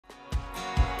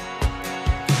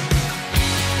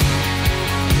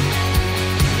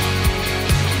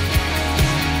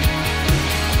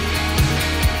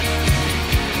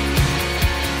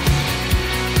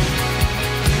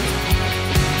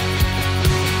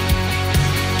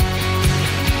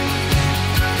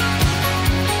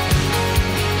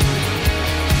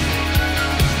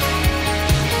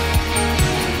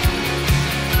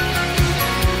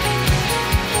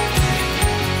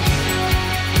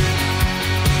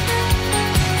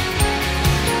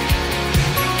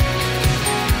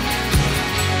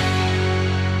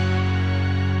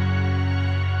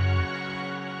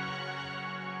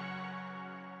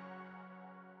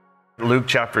Luke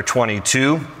chapter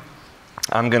 22.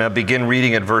 I'm going to begin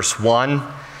reading at verse 1,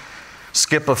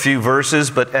 skip a few verses,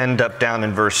 but end up down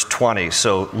in verse 20.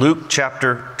 So Luke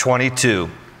chapter 22,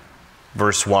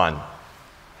 verse 1.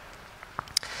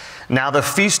 Now the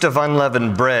feast of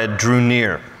unleavened bread drew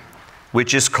near,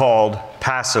 which is called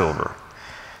Passover.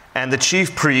 And the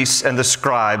chief priests and the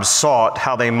scribes sought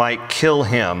how they might kill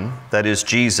him, that is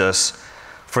Jesus,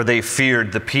 for they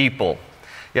feared the people.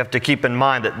 You have to keep in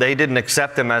mind that they didn't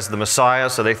accept him as the Messiah,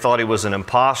 so they thought he was an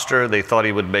imposter. They thought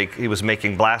he was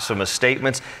making blasphemous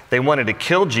statements. They wanted to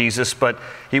kill Jesus, but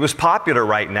he was popular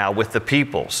right now with the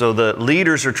people. So the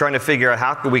leaders are trying to figure out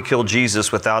how can we kill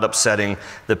Jesus without upsetting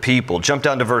the people. Jump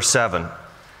down to verse 7.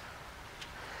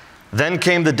 Then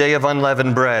came the day of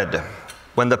unleavened bread,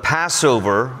 when the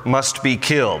Passover must be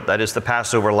killed, that is the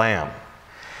Passover lamb.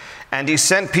 And he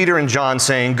sent Peter and John,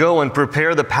 saying, Go and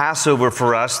prepare the Passover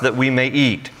for us, that we may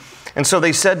eat. And so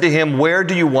they said to him, Where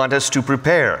do you want us to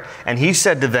prepare? And he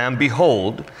said to them,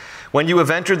 Behold, when you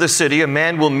have entered the city, a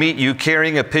man will meet you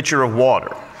carrying a pitcher of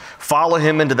water. Follow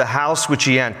him into the house which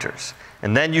he enters.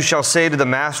 And then you shall say to the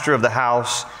master of the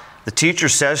house, The teacher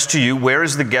says to you, Where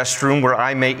is the guest room where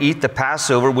I may eat the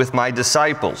Passover with my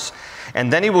disciples?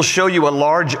 And then he will show you a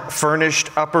large furnished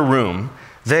upper room.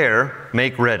 There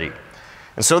make ready.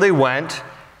 And so they went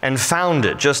and found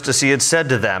it, just as he had said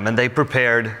to them, and they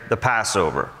prepared the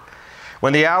Passover.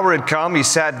 When the hour had come, he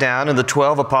sat down, and the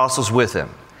 12 apostles with him.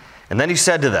 And then he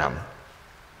said to them,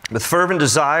 With fervent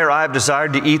desire I have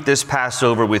desired to eat this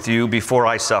Passover with you before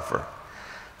I suffer.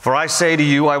 For I say to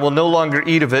you, I will no longer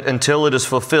eat of it until it is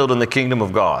fulfilled in the kingdom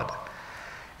of God.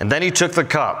 And then he took the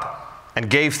cup and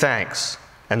gave thanks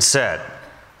and said,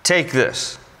 Take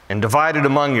this and divide it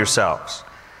among yourselves.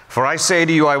 For I say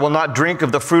to you, I will not drink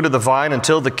of the fruit of the vine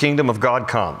until the kingdom of God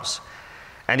comes.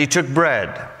 And he took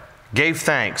bread, gave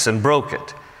thanks, and broke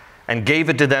it, and gave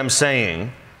it to them,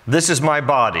 saying, This is my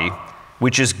body,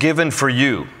 which is given for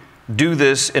you. Do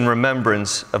this in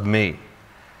remembrance of me.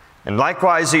 And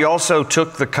likewise he also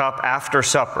took the cup after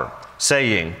supper,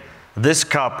 saying, This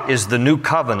cup is the new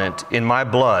covenant in my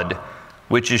blood,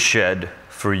 which is shed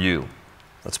for you.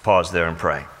 Let's pause there and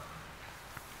pray.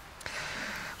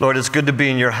 Lord, it's good to be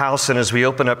in your house, and as we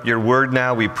open up your word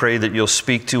now, we pray that you'll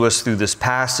speak to us through this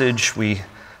passage. We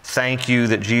thank you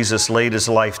that Jesus laid his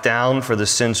life down for the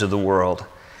sins of the world.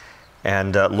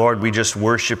 And Lord, we just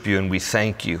worship you and we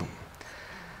thank you.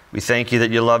 We thank you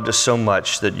that you loved us so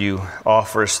much that you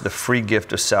offer us the free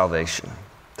gift of salvation,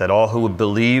 that all who would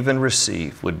believe and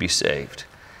receive would be saved.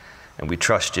 And we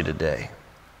trust you today.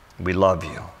 We love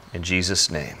you. In Jesus'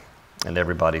 name. And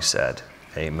everybody said,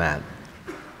 Amen.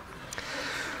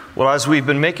 Well, as we've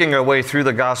been making our way through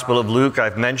the Gospel of Luke,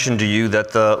 I've mentioned to you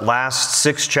that the last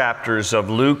 6 chapters of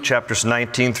Luke, chapters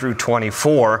 19 through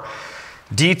 24,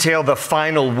 detail the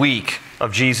final week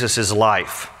of Jesus'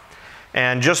 life.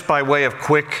 And just by way of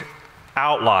quick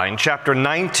outline, chapter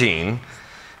 19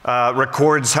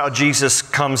 records how Jesus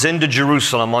comes into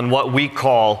Jerusalem on what we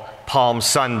call Palm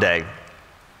Sunday.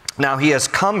 Now, he has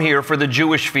come here for the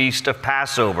Jewish feast of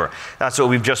Passover. That's what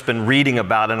we've just been reading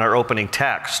about in our opening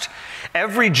text.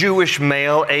 Every Jewish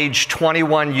male aged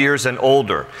 21 years and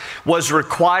older was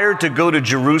required to go to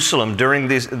Jerusalem during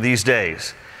these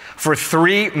days for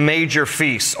 3 major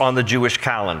feasts on the Jewish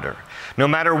calendar. No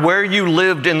matter where you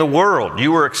lived in the world,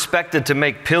 you were expected to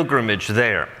make pilgrimage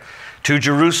there to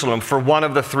Jerusalem for one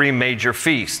of the 3 major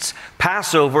feasts.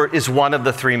 Passover is one of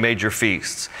the 3 major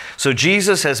feasts. So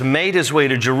Jesus has made his way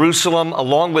to Jerusalem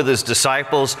along with his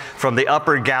disciples from the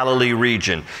upper Galilee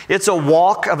region. It's a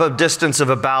walk of a distance of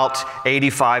about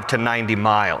 85 to 90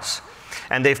 miles.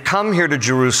 And they've come here to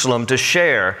Jerusalem to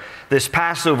share this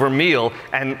Passover meal,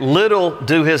 and little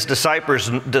do his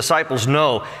disciples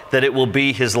know that it will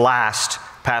be his last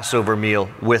Passover meal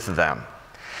with them.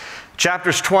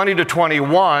 Chapters 20 to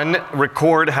 21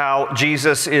 record how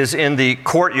Jesus is in the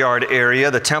courtyard area,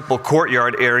 the temple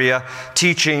courtyard area,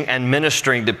 teaching and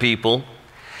ministering to people.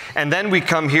 And then we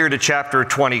come here to chapter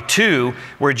 22,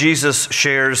 where Jesus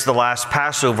shares the last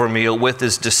Passover meal with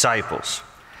his disciples.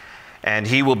 And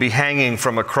he will be hanging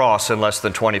from a cross in less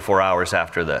than 24 hours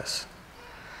after this.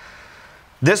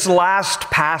 This last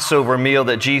Passover meal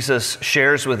that Jesus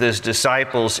shares with his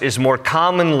disciples is more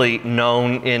commonly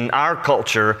known in our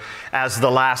culture as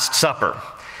the Last Supper.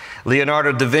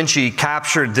 Leonardo da Vinci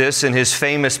captured this in his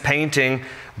famous painting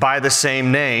by the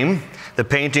same name. The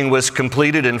painting was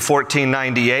completed in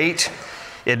 1498.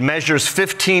 It measures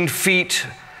 15 feet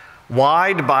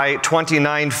wide by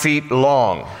 29 feet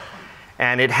long,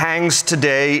 and it hangs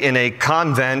today in a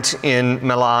convent in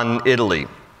Milan, Italy.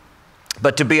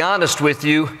 But to be honest with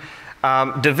you,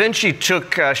 Da Vinci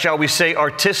took, shall we say,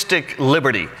 artistic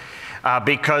liberty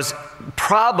because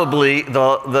probably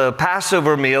the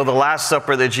Passover meal, the Last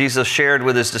Supper that Jesus shared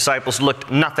with his disciples,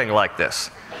 looked nothing like this.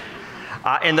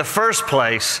 In the first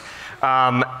place,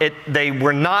 they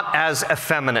were not as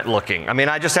effeminate looking. I mean,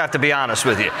 I just have to be honest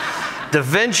with you. Da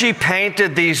Vinci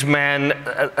painted these men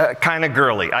kind of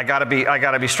girly. I gotta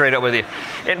be straight up with you.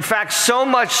 In fact, so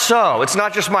much so, it's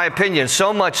not just my opinion,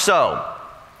 so much so,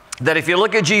 that if you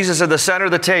look at Jesus at the center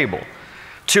of the table,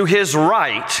 to his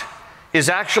right is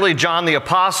actually John the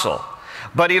Apostle.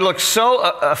 But he looks so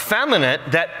effeminate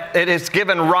that it has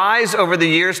given rise over the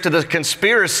years to the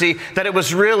conspiracy that it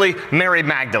was really Mary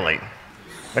Magdalene.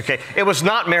 Okay, it was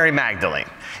not Mary Magdalene.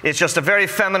 It's just a very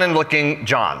feminine looking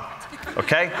John.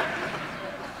 Okay?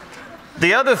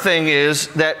 The other thing is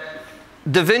that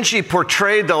Da Vinci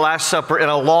portrayed the Last Supper in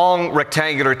a long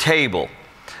rectangular table.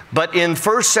 But in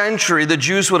first century, the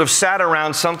Jews would have sat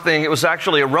around something, it was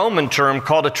actually a Roman term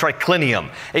called a triclinium.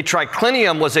 A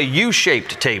triclinium was a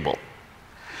U-shaped table,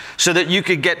 so that you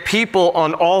could get people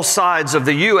on all sides of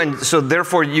the U, and so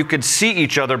therefore you could see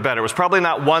each other better. It was probably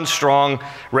not one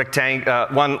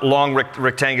long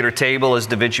rectangular table as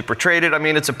Da Vinci portrayed it. I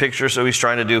mean, it's a picture, so he's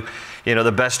trying to do,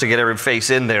 the best to get every face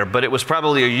in there. But it was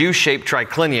probably a U-shaped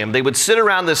triclinium. They would sit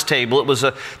around this table. It was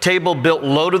a table built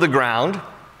low to the ground,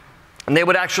 and they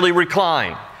would actually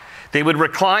recline. They would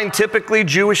recline typically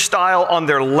Jewish style on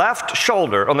their left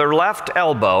shoulder, on their left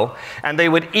elbow, and they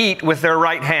would eat with their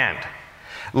right hand.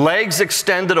 Legs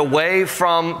extended away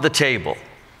from the table.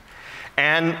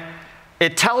 And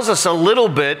it tells us a little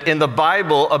bit in the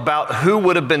Bible about who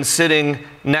would have been sitting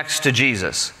next to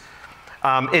Jesus.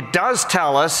 It does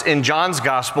tell us in John's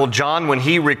Gospel, John, when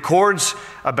he records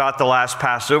about the last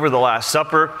Passover, the Last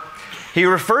Supper, he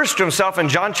refers to himself in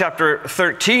John chapter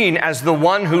 13 as the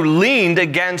one who leaned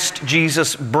against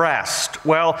Jesus' breast.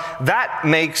 Well, that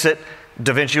makes it,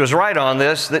 Da Vinci was right on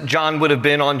this, that John would have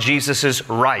been on Jesus'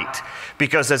 right.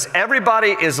 Because as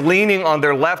everybody is leaning on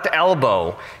their left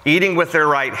elbow, eating with their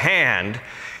right hand,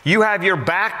 you have your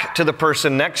back to the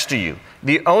person next to you.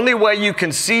 The only way you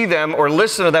can see them or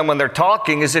listen to them when they're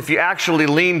talking is if you actually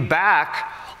lean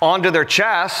back onto their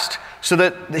chest so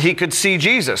that he could see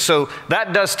Jesus. So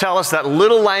that does tell us that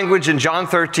little language in John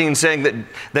 13 saying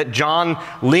that John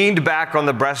leaned back on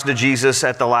the breast of Jesus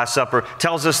at the Last Supper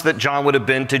tells us that John would have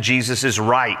been to Jesus'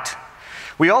 right.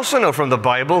 We also know from the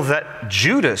Bible that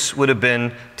Judas would have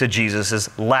been to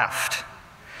Jesus' left,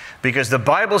 because the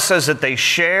Bible says that they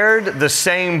shared the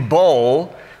same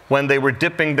bowl when they were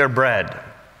dipping their bread.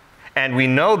 And we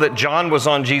know that John was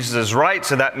on Jesus' right,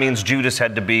 so that means Judas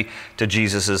had to be to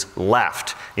Jesus'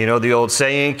 left. You know the old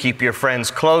saying, keep your friends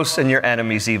close and your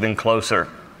enemies even closer.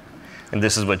 And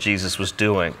this is what Jesus was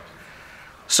doing.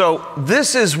 So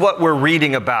this is what we're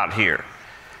reading about here.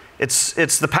 It's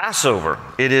the Passover.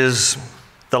 It is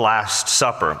the Last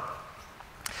Supper.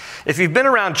 If you've been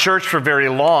around church for very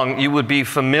long, you would be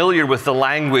familiar with the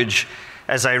language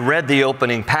as I read the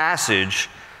opening passage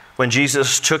when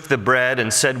Jesus took the bread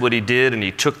and said what he did, and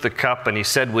he took the cup and he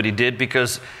said what he did,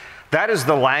 because that is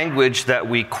the language that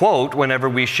we quote whenever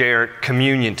we share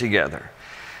communion together.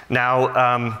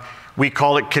 Now, we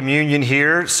call it communion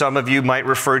here. Some of you might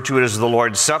refer to it as the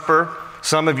Lord's Supper.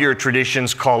 Some of your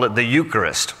traditions call it the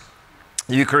Eucharist.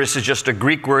 The Eucharist is just a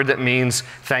Greek word that means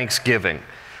thanksgiving.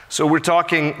 So we're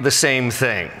talking the same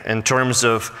thing in terms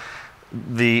of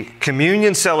the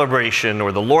communion celebration,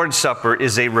 or the Lord's Supper,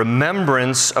 is a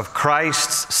remembrance of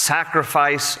Christ's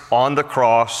sacrifice on the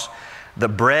cross, the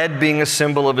bread being a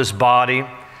symbol of his body,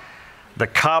 the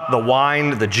cup, the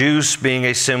wine, the juice being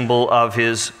a symbol of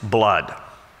his blood.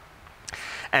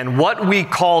 And what we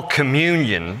call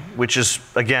communion, which is,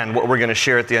 again, what we're going to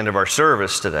share at the end of our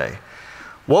service today,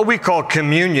 what we call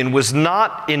communion was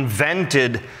not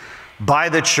invented by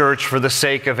the church for the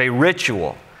sake of a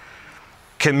ritual.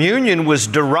 Communion was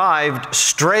derived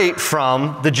straight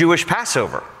from the Jewish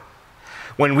Passover.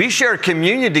 When we share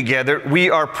communion together, we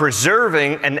are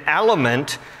preserving an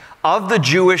element of the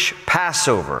Jewish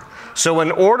Passover. So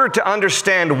in order to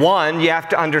understand one, you have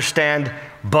to understand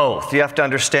both. You have to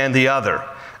understand the other.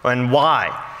 And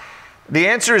why? The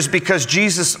answer is because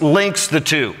Jesus links the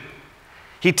two.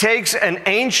 He takes an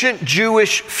ancient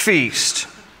Jewish feast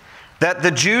that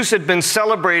the Jews had been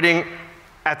celebrating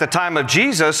at the time of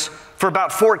Jesus for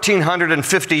about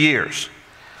 1,450 years.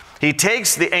 He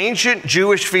takes the ancient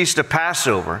Jewish feast of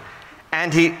Passover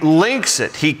and he links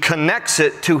it, he connects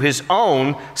it to his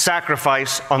own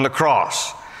sacrifice on the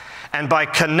cross. And by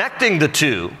connecting the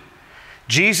two,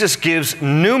 Jesus gives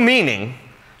new meaning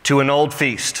to an old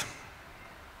feast.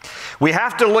 We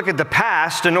have to look at the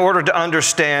past in order to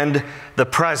understand the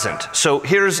present. So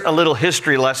here's a little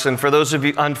history lesson for those of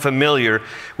you unfamiliar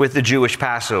with the Jewish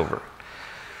Passover.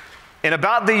 In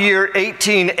about the year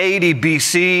 1880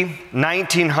 BC,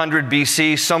 1900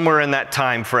 BC, somewhere in that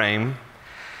time frame,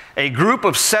 a group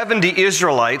of 70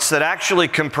 Israelites that actually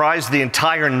comprised the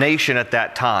entire nation at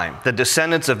that time, the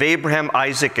descendants of Abraham,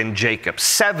 Isaac, and Jacob,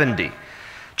 70.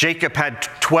 Jacob had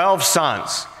 12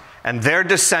 sons, and their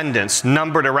descendants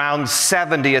numbered around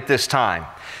 70 at this time.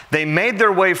 They made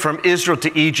their way from Israel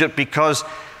to Egypt because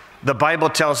the Bible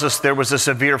tells us there was a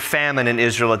severe famine in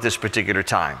Israel at this particular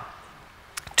time.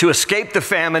 To escape the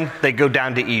famine, they go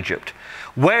down to Egypt,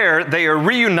 where they are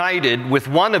reunited with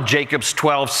one of Jacob's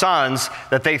 12 sons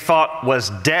that they thought was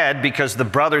dead because the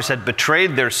brothers had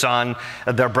betrayed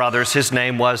their brothers. His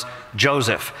name was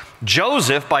Joseph.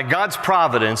 Joseph, by God's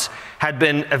providence, had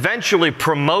been eventually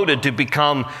promoted to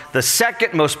become the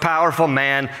second most powerful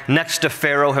man next to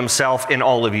Pharaoh himself in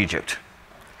all of Egypt.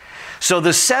 So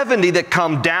the 70 that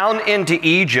come down into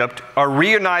Egypt are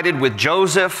reunited with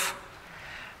Joseph.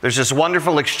 There's this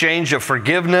wonderful exchange of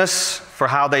forgiveness for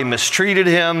how they mistreated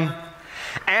him.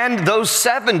 And those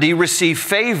 70 receive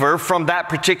favor from that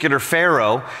particular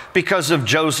Pharaoh because of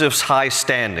Joseph's high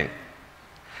standing.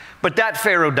 But that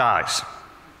Pharaoh dies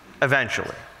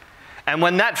eventually. And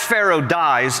when that Pharaoh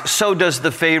dies, so does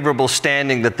the favorable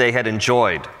standing that they had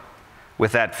enjoyed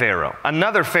with that Pharaoh.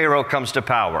 Another Pharaoh comes to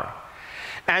power.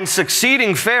 And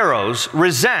succeeding Pharaohs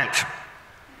resent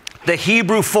the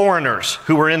Hebrew foreigners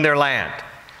who were in their land.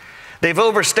 They've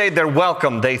overstayed their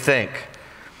welcome, they think.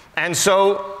 And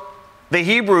so the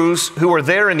Hebrews who were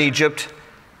there in Egypt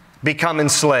become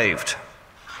enslaved.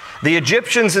 The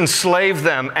Egyptians enslave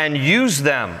them and use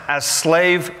them as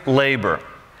slave labor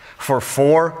for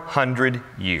 400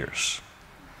 years.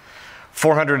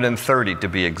 430 to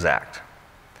be exact.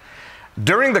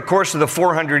 During the course of the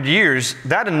 400 years,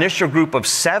 that initial group of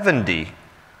 70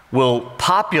 will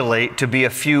populate to be a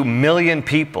few million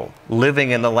people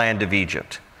living in the land of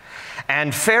Egypt.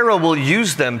 And Pharaoh will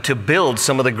use them to build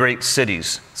some of the great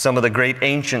cities, some of the great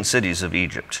ancient cities of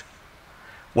Egypt.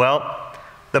 Well,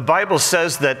 the Bible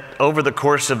says that over the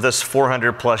course of this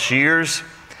 400 plus years,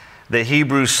 the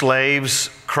Hebrew slaves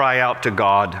cry out to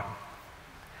God.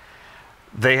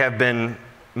 They have been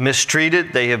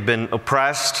mistreated, they have been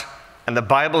oppressed, and the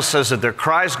Bible says that their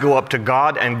cries go up to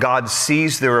God and God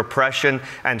sees their oppression,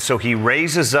 and so he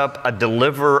raises up a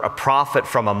deliverer, a prophet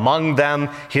from among them.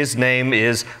 His name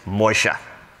is Moshe.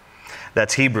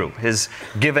 That's Hebrew. His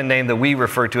given name that we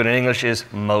refer to in English is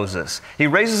Moses. He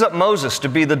raises up Moses to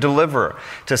be the deliverer,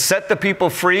 to set the people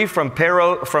free from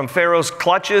Pharaoh's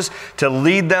clutches, to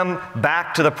lead them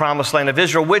back to the promised land of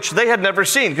Israel, which they had never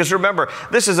seen. Because remember,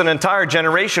 this is an entire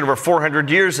generation over 400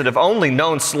 years that have only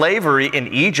known slavery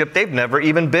in Egypt. They've never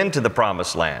even been to the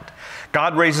promised land.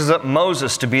 God raises up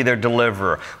Moses to be their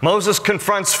deliverer. Moses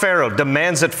confronts Pharaoh,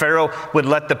 demands that Pharaoh would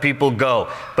let the people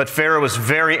go. But Pharaoh is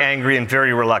very angry and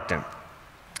very reluctant.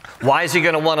 Why is he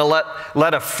going to want to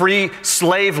let a free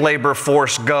slave labor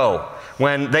force go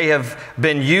when they have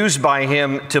been used by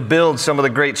him to build some of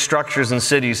the great structures and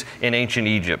cities in ancient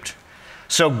Egypt?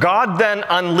 So God then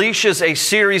unleashes a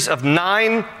series of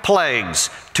 9 plagues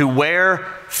to wear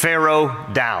Pharaoh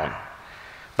down.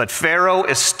 But Pharaoh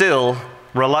is still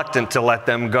reluctant to let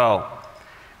them go.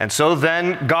 And so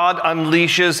then God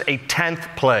unleashes a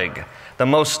 10th plague, the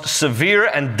most severe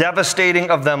and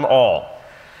devastating of them all.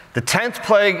 The 10th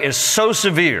plague is so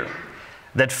severe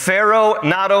that Pharaoh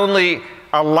not only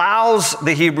allows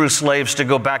the Hebrew slaves to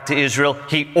go back to Israel,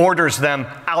 he orders them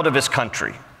out of his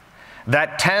country.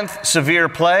 That 10th severe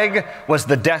plague was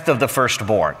the death of the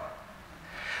firstborn.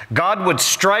 God would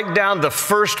strike down the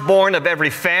firstborn of every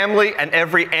family and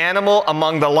every animal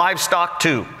among the livestock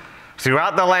too,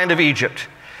 throughout the land of Egypt,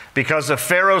 because of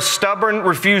Pharaoh's stubborn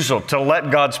refusal to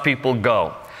let God's people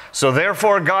go. So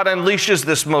therefore, God unleashes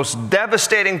this most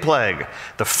devastating plague.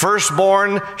 The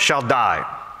firstborn shall die.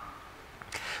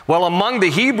 Well, among the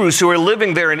Hebrews who are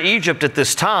living there in Egypt at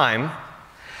this time,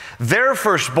 their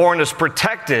firstborn is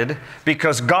protected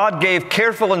because God gave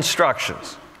careful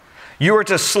instructions. You are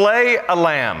to slay a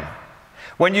lamb.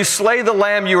 When you slay the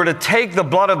lamb, you are to take the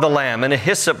blood of the lamb in a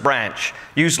hyssop branch,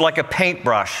 used like a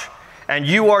paintbrush, and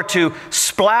you are to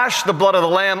splash the blood of the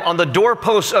lamb on the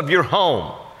doorposts of your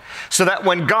home, so that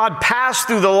when God passed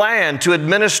through the land to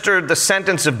administer the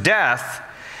sentence of death,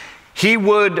 he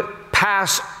would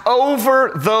pass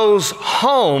over those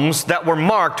homes that were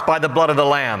marked by the blood of the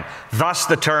lamb. Thus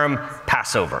the term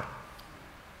Passover.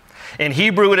 In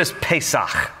Hebrew, it is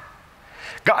Pesach.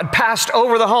 God passed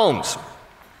over the homes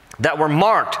that were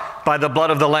marked by the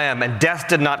blood of the lamb, and death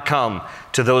did not come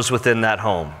to those within that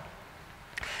home.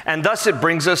 And thus it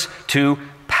brings us to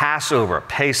Passover,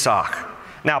 Pesach.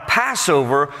 Now,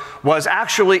 Passover was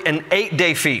actually an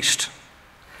 8-day feast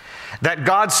that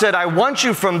God said, I want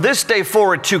you from this day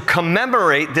forward to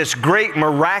commemorate this great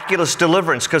miraculous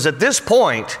deliverance. Because at this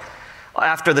point,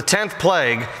 after the 10th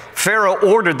plague, Pharaoh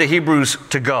ordered the Hebrews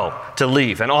to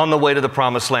leave. And on the way to the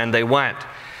promised land, they went.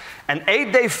 An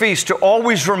 8-day feast to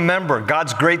always remember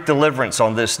God's great deliverance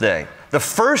on this day. The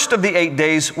first of the 8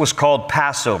 days was called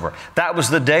Passover. That was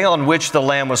the day on which the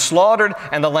lamb was slaughtered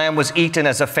and the lamb was eaten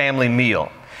as a family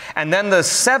meal. And then the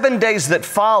 7 days that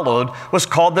followed was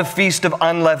called the Feast of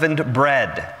Unleavened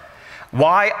Bread.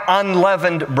 Why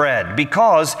unleavened bread?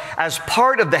 Because as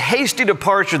part of the hasty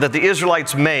departure that the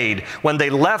Israelites made when they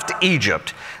left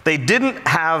Egypt, they didn't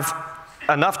have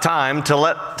enough time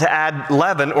to add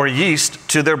leaven or yeast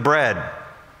to their bread.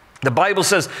 The Bible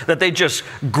says that they just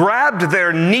grabbed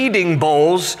their kneading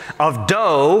bowls of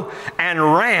dough and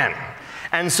ran.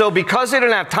 And so because they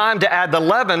didn't have time to add the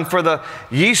leaven for the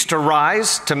yeast to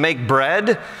rise to make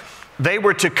bread, they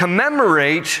were to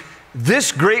commemorate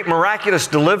this great miraculous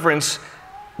deliverance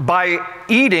by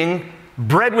eating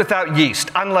bread without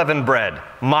yeast, unleavened bread.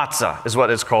 Matzah is what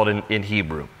it's called in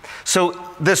Hebrew. So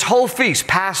this whole feast,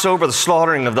 Passover, the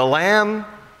slaughtering of the lamb,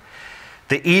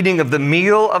 the eating of the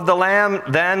meal of the lamb,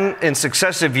 then in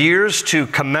successive years to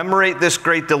commemorate this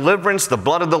great deliverance, the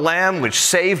blood of the lamb which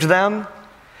saved them,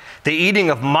 the eating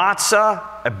of matzah,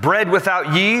 a bread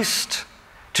without yeast,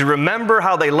 to remember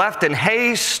how they left in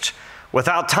haste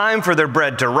without time for their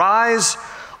bread to rise.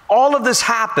 All of this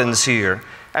happens here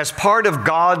as part of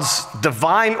God's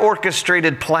divine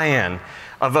orchestrated plan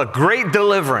of a great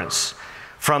deliverance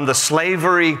from the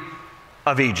slavery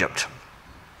of Egypt.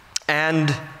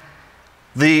 And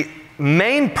the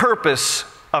main purpose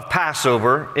of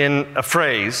Passover, in a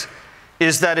phrase,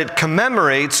 is that it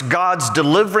commemorates God's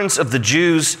deliverance of the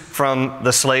Jews from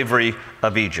the slavery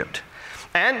of Egypt.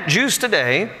 And Jews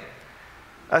today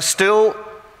still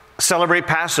celebrate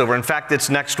Passover. In fact, it's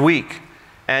next week.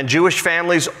 And Jewish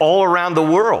families all around the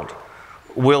world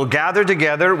will gather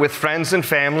together with friends and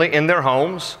family in their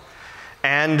homes,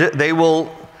 and they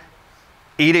will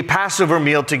eat a Passover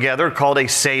meal together called a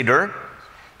Seder.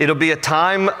 It'll be a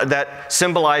time that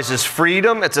symbolizes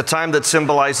freedom. It's a time that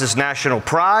symbolizes national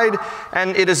pride,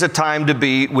 and it is a time to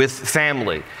be with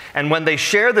family. And when they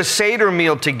share the Seder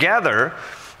meal together,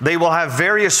 they will have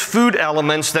various food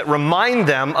elements that remind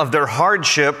them of their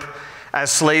hardship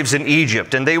as slaves in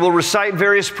Egypt. And they will recite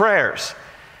various prayers,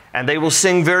 and they will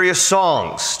sing various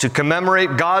songs to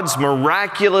commemorate God's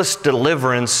miraculous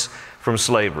deliverance from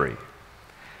slavery.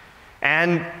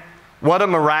 And what a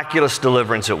miraculous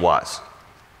deliverance it was.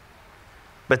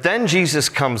 But then Jesus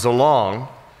comes along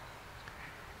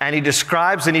and he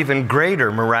describes an even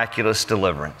greater miraculous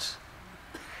deliverance.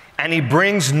 And he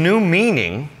brings new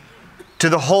meaning to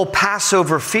the whole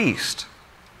Passover feast.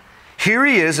 Here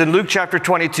he is in Luke chapter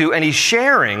 22, and he's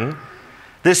sharing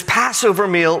this Passover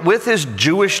meal with his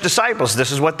Jewish disciples.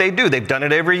 This is what they do. They've done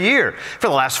it every year for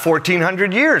the last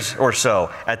 1,400 years or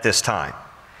so at this time.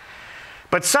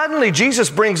 But suddenly Jesus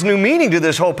brings new meaning to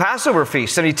this whole Passover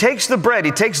feast, and he takes the bread,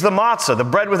 he takes the matzah, the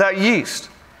bread without yeast,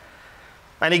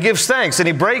 and he gives thanks and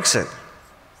he breaks it.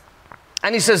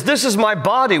 And he says, this is my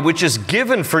body which is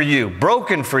given for you,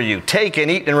 broken for you. Take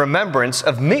and eat in remembrance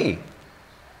of me.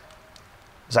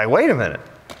 It's like, wait a minute.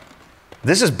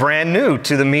 This is brand new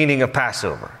to the meaning of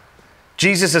Passover.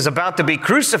 Jesus is about to be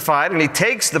crucified, and he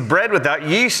takes the bread without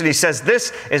yeast, and he says,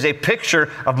 this is a picture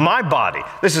of my body.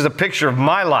 This is a picture of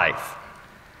my life.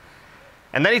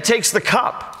 And then he takes the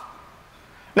cup.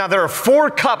 Now, there are 4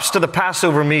 cups to the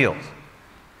Passover meal.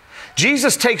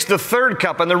 Jesus takes the 3rd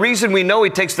cup, and the reason we know he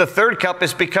takes the 3rd cup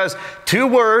is because 2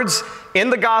 words in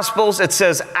the Gospels, it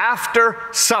says, after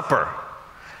supper.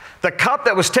 The cup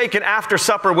that was taken after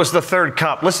supper was the 3rd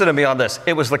cup. Listen to me on this.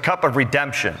 It was the cup of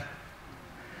redemption.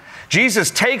 Jesus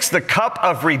takes the cup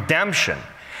of redemption,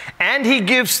 and he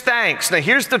gives thanks. Now,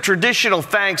 here's the traditional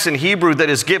thanks in Hebrew that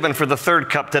is given for the 3rd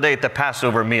cup today at the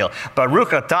Passover meal. Baruch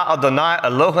atah Adonai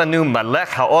Eloheinu melech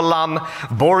haolam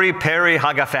bori peri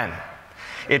hagafen.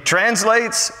 It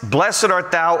translates, blessed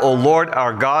art thou, O Lord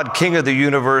our God, King of the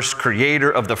universe,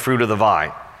 creator of the fruit of the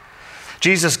vine.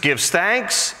 Jesus gives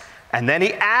thanks, and then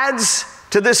he adds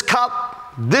to this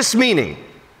cup this meaning.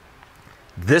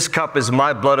 This cup is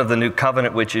my blood of the new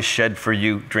covenant, which is shed for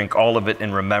you. Drink all of it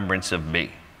in remembrance of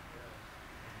me.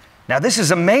 Now, this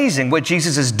is amazing what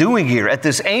Jesus is doing here at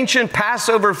this ancient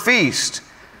Passover feast.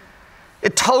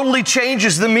 It totally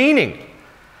changes the meaning.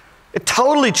 It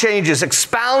totally changes,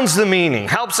 expounds the meaning,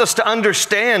 helps us to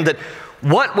understand that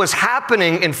what was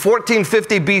happening in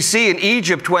 1450 BC in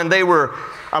Egypt when they were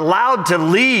allowed to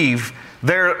leave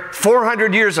Their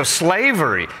 400 years of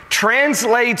slavery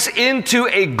translates into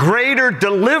a greater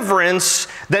deliverance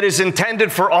that is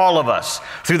intended for all of us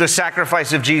through the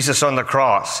sacrifice of Jesus on the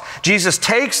cross. Jesus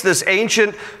takes this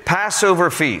ancient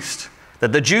Passover feast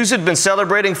that the Jews had been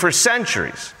celebrating for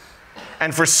centuries,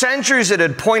 and for centuries it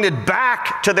had pointed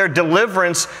back to their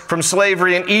deliverance from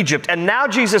slavery in Egypt. And now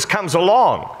Jesus comes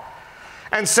along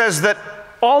and says that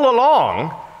all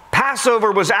along,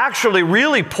 Passover was actually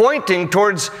really pointing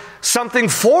towards something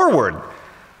forward,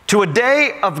 to a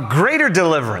day of greater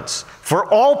deliverance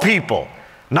for all people,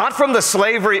 not from the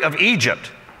slavery of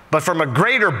Egypt, but from a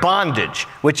greater bondage,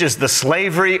 which is the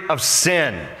slavery of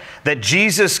sin, that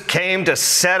Jesus came to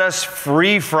set us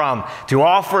free from, to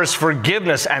offer us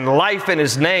forgiveness and life in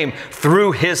His name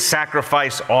through His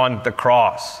sacrifice on the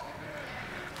cross.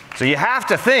 So you have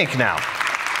to think now.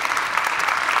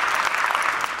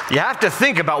 You have to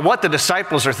think about what the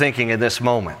disciples are thinking in this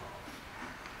moment.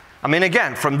 I mean,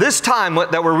 again, from this time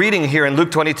that we're reading here in Luke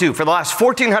 22, for the last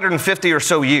 1,450 or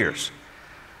so years,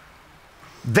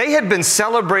 they had been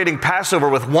celebrating Passover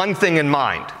with one thing in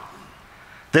mind.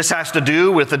 This has to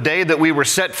do with the day that we were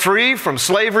set free from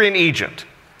slavery in Egypt,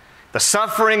 the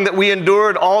suffering that we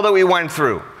endured, all that we went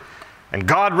through. And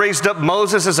God raised up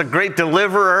Moses as a great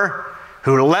deliverer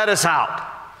who led us out.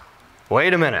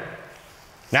 Wait a minute.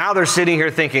 Now they're sitting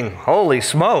here thinking, holy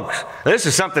smokes, this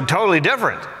is something totally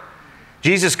different.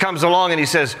 Jesus comes along and He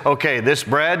says, okay, this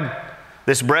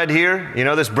bread here, you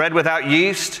know, this bread without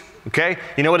yeast, okay?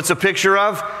 You know what it's a picture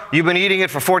of? You've been eating it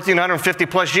for 1,450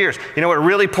 plus years. You know what it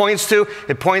really points to?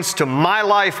 It points to my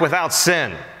life without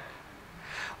sin.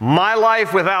 My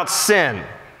life without sin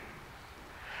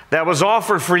that was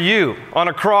offered for you on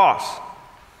a cross,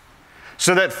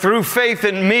 so that through faith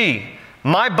in me,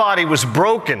 my body was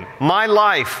broken, my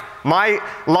life,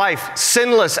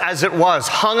 sinless as it was,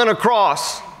 hung on a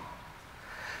cross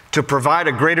to provide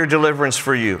a greater deliverance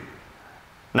for you.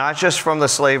 Not just from the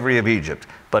slavery of Egypt,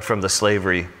 but from the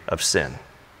slavery of sin.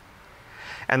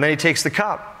 And then He takes the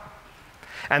cup.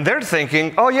 And they're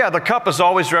thinking, oh yeah, the cup has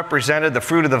always represented the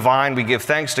fruit of the vine. We give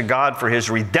thanks to God for His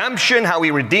redemption, how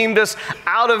He redeemed us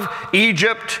out of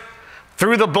Egypt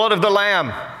through the blood of the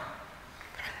Lamb.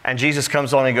 And Jesus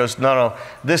comes on and He goes, no,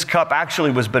 this cup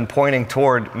actually was been pointing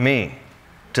toward me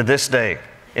to this day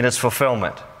in its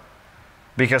fulfillment.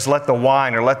 Because let the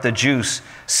wine or let the juice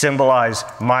symbolize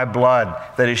my blood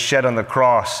that is shed on the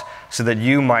cross, so that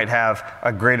you might have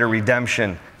a greater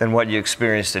redemption than what you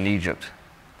experienced in Egypt.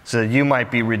 So that you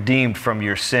might be redeemed from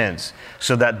your sins.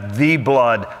 So that the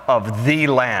blood of the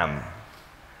Lamb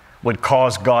would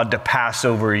cause God to pass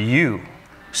over you,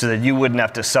 so that you wouldn't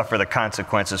have to suffer the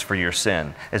consequences for your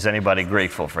sin. Is anybody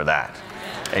grateful for that?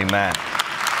 Amen.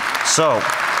 So,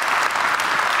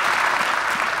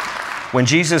 when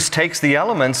Jesus takes the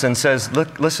elements and says,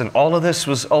 look, listen, all of this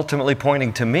was ultimately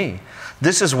pointing to me.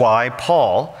 This is why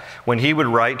Paul, when he would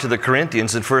write to the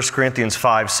Corinthians in 1 Corinthians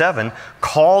 5:7,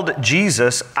 called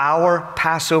Jesus our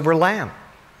Passover lamb.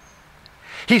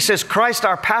 He says, Christ,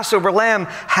 our Passover lamb,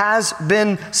 has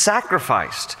been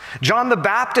sacrificed. John the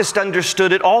Baptist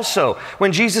understood it also.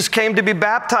 When Jesus came to be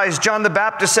baptized, John the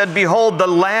Baptist said, behold, the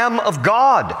Lamb of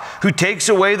God who takes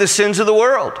away the sins of the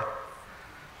world.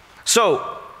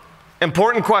 So,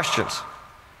 important questions.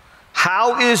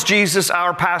 How is Jesus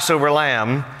our Passover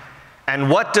lamb, and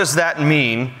what does that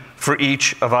mean for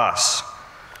each of us?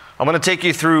 I'm going to take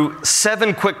you through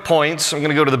 7 quick points. I'm going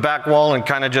to go to the back wall and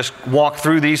kind of just walk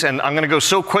through these, and I'm going to go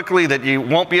so quickly that you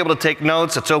won't be able to take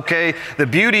notes. It's okay. The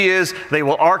beauty is they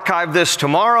will archive this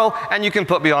tomorrow, and you can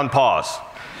put me on pause.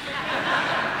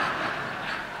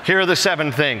 Here are the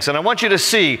 7 things, and I want you to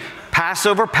see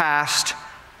Passover past,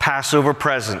 Passover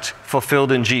present,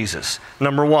 fulfilled in Jesus.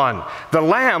 Number 1, the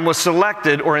lamb was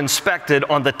selected or inspected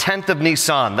on the 10th of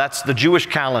Nisan. That's the Jewish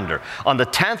calendar. On the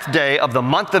 10th day of the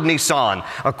month of Nisan,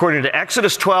 according to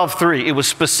Exodus 12:3, it was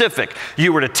specific.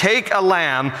 You were to take a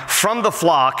lamb from the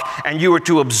flock and you were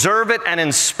to observe it and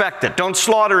inspect it. Don't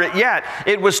slaughter it yet.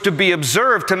 It was to be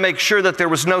observed to make sure that there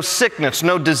was no sickness,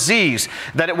 no disease,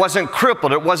 that it wasn't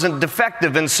crippled, it wasn't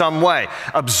defective in some way.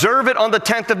 Observe it on the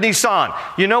 10th of Nisan.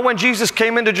 You know when Jesus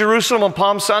came into Jerusalem on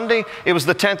Palm Sunday? It was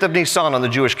the 10th of Nisan on the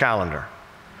Jewish calendar.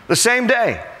 The same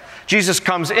day. Jesus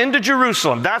comes into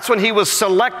Jerusalem. That's when He was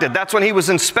selected. That's when He was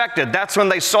inspected. That's when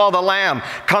they saw the Lamb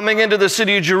coming into the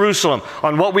city of Jerusalem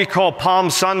on what we call Palm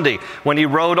Sunday, when He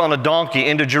rode on a donkey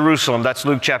into Jerusalem. That's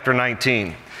Luke chapter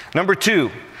 19. Number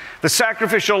 2, the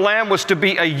sacrificial lamb was to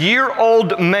be a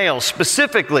year-old male,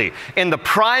 specifically in the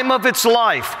prime of its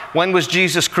life. When was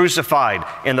Jesus crucified?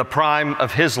 In the prime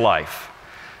of His life.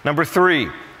 Number 3,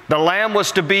 the lamb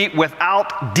was to be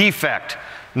without defect.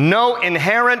 No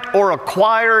inherent or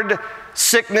acquired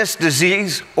sickness,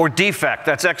 disease, or defect.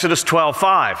 That's Exodus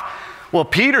 12:5. Well,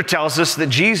 Peter tells us that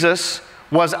Jesus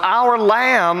was our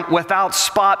lamb without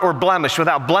spot or blemish,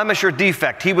 without blemish or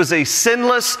defect. He was a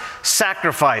sinless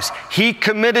sacrifice. He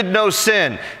committed no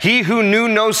sin. He who knew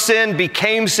no sin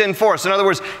became sin for us. In other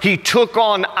words, he took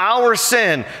on our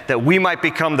sin that we might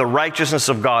become the righteousness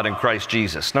of God in Christ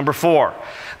Jesus. Number 4,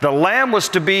 the lamb was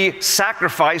to be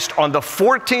sacrificed on the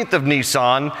 14th of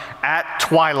Nisan at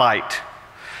twilight.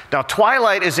 Now,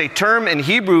 twilight is a term in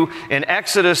Hebrew in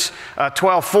Exodus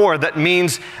 12:4 that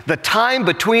means the time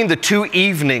between the two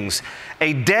evenings.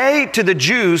 A day to the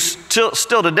Jews,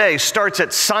 still today, starts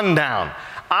at sundown.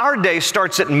 Our day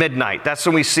starts at midnight. That's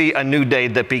when we see a new day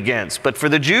that begins. But for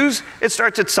the Jews, it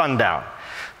starts at sundown.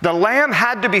 The lamb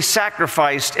had to be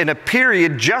sacrificed in a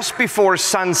period just before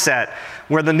sunset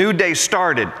where the new day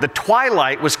started. The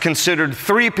twilight was considered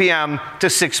 3 p.m. to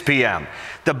 6 p.m.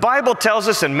 The Bible tells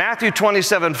us in Matthew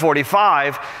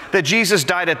 27:45 that Jesus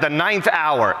died at the 9th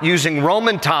hour. Using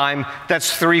Roman time,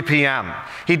 that's 3 p.m.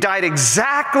 He died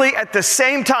exactly at the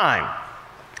same time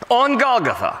on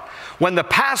Golgotha when the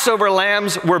Passover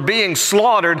lambs were being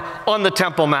slaughtered on the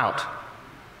Temple Mount.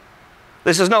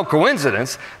 This is no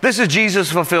coincidence. This is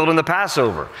Jesus fulfilled in the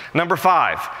Passover. Number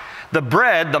 5, the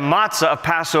bread, the matzah of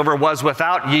Passover was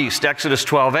without yeast. Exodus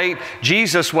 12:8.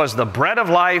 Jesus was the bread of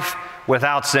life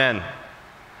without sin.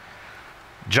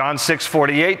 John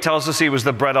 6:48 tells us he was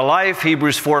the bread of life.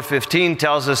 Hebrews 4:15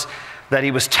 tells us that he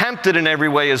was tempted in every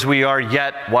way as we are,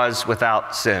 yet was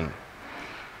without sin.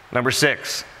 Number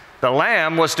 6, the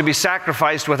lamb was to be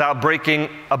sacrificed without breaking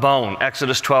a bone.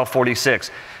 Exodus 12:46.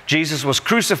 Jesus was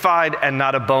crucified and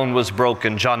not a bone was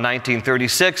broken. John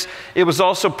 19:36. It was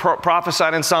also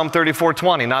prophesied in Psalm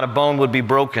 34:20, not a bone would be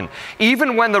broken.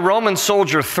 Even when the Roman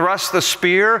soldier thrust the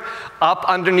spear up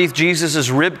underneath Jesus'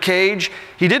 rib cage,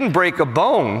 he didn't break a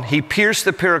bone. He pierced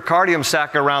the pericardium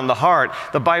sac around the heart.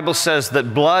 The Bible says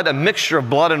that blood, a mixture of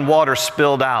blood and water,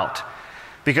 spilled out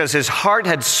because his heart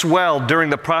had swelled during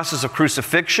the process of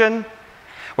crucifixion.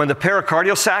 When the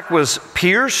pericardial sac was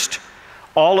pierced,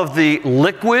 all of the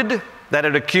liquid that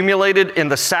had accumulated in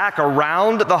the sac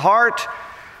around the heart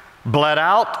bled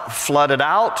out, flooded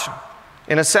out.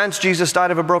 In a sense, Jesus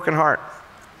died of a broken heart.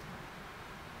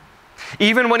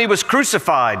 Even when he was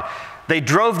crucified, they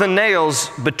drove the nails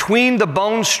between the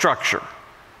bone structure.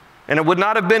 And it would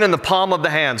not have been in the palm of the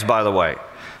hands, by the way,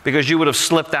 because you would have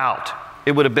slipped out.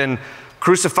 It would have been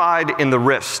crucified in the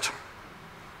wrist,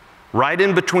 right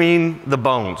in between the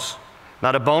bones.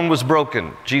 Not a bone was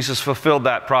broken. Jesus fulfilled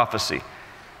that prophecy.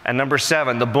 And number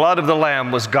 7, the blood of the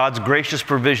lamb was God's gracious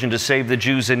provision to save the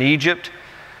Jews in Egypt.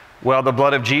 Well, the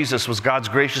blood of Jesus was God's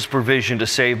gracious provision to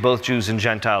save both Jews and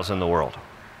Gentiles in the world.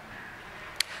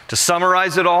 To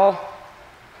summarize it all,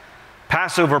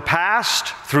 Passover past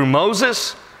through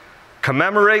Moses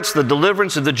commemorates the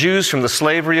deliverance of the Jews from the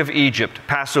slavery of Egypt.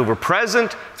 Passover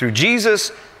present through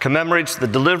Jesus commemorates the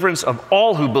deliverance of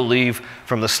all who believe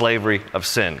from the slavery of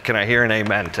sin. Can I hear an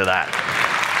amen to that?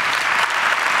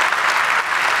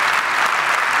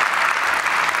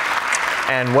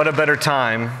 And what a better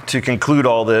time to conclude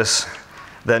all this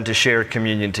than to share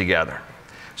communion together.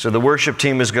 So the worship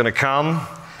team is going to come.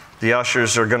 The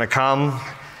ushers are going to come.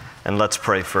 And let's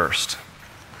pray first.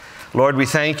 Lord, we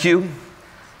thank you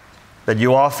that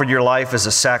you offered your life as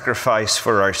a sacrifice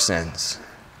for our sins.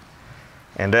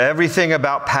 And everything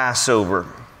about Passover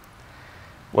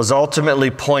was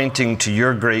ultimately pointing to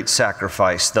your great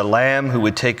sacrifice, the Lamb who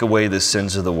would take away the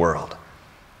sins of the world.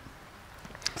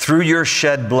 Through your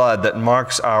shed blood that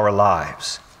marks our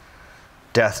lives,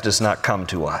 death does not come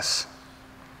to us.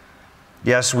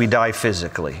 Yes, we die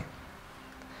physically.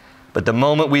 But the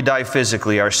moment we die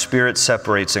physically, our spirit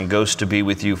separates and goes to be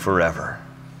with you forever.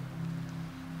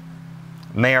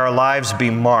 May our lives be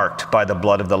marked by the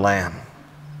blood of the Lamb.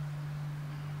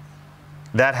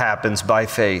 That happens by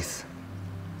faith.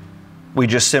 We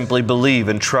just simply believe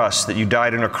and trust that you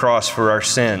died on a cross for our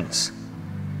sins.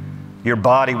 Your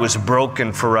body was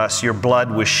broken for us. Your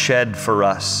blood was shed for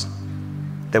us,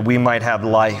 that we might have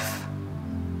life.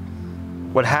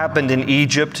 What happened in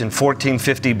Egypt in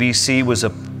 1450 BC was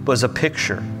a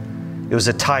picture. It was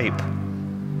a type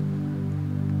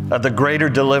of the greater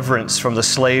deliverance from the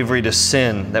slavery to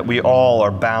sin that we all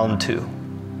are bound to.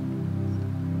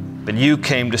 But you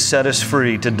came to set us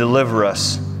free, to deliver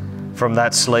us from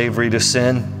that slavery to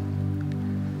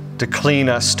sin, to clean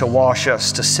us, to wash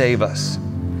us, to save us,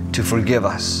 to forgive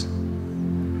us.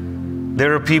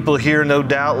 There are people here, no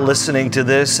doubt, listening to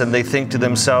this, and they think to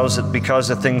themselves that because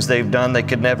of things they've done, they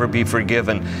could never be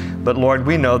forgiven. But Lord,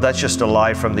 we know that's just a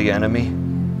lie from the enemy.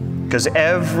 Because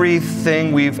every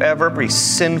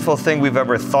sinful thing we've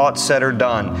ever thought, said, or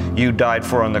done, you died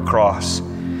for on the cross.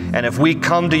 And if we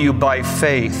come to you by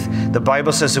faith, the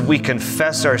Bible says if we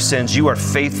confess our sins, you are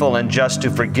faithful and just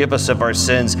to forgive us of our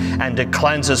sins and to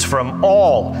cleanse us from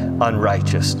all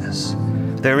unrighteousness.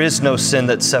 There is no sin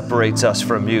that separates us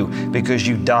from you, because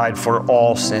you died for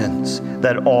all sins,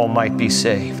 that all might be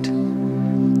saved.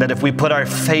 That if we put our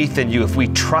faith in you, if we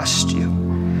trust you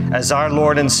as our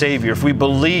Lord and Savior, if we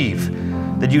believe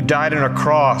that you died on a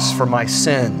cross for my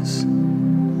sins,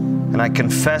 and I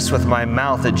confess with my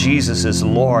mouth that Jesus is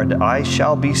Lord, I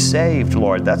shall be saved,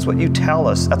 Lord. That's what you tell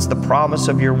us. That's the promise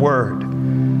of your word.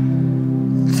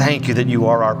 Thank you that you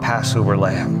are our Passover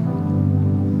lamb.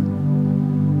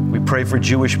 We pray for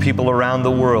Jewish people around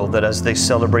the world that as they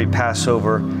celebrate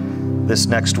Passover this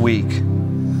next week,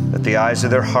 that the eyes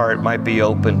of their heart might be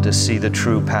opened to see the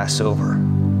true Passover,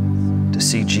 to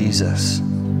see Jesus,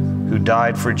 who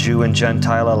died for Jew and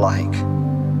Gentile alike,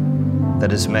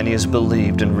 that as many as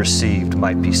believed and received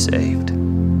might be saved.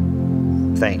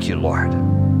 Thank you, Lord.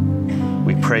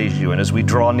 We praise you. And as we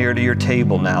draw near to your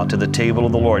table now, to the table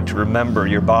of the Lord, to remember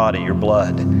your body, your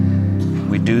blood,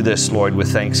 we do this, Lord,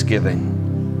 with thanksgiving,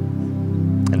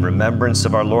 in remembrance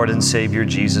of our Lord and Savior,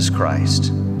 Jesus Christ,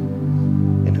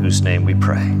 in whose name we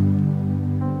pray.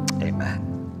 Amen.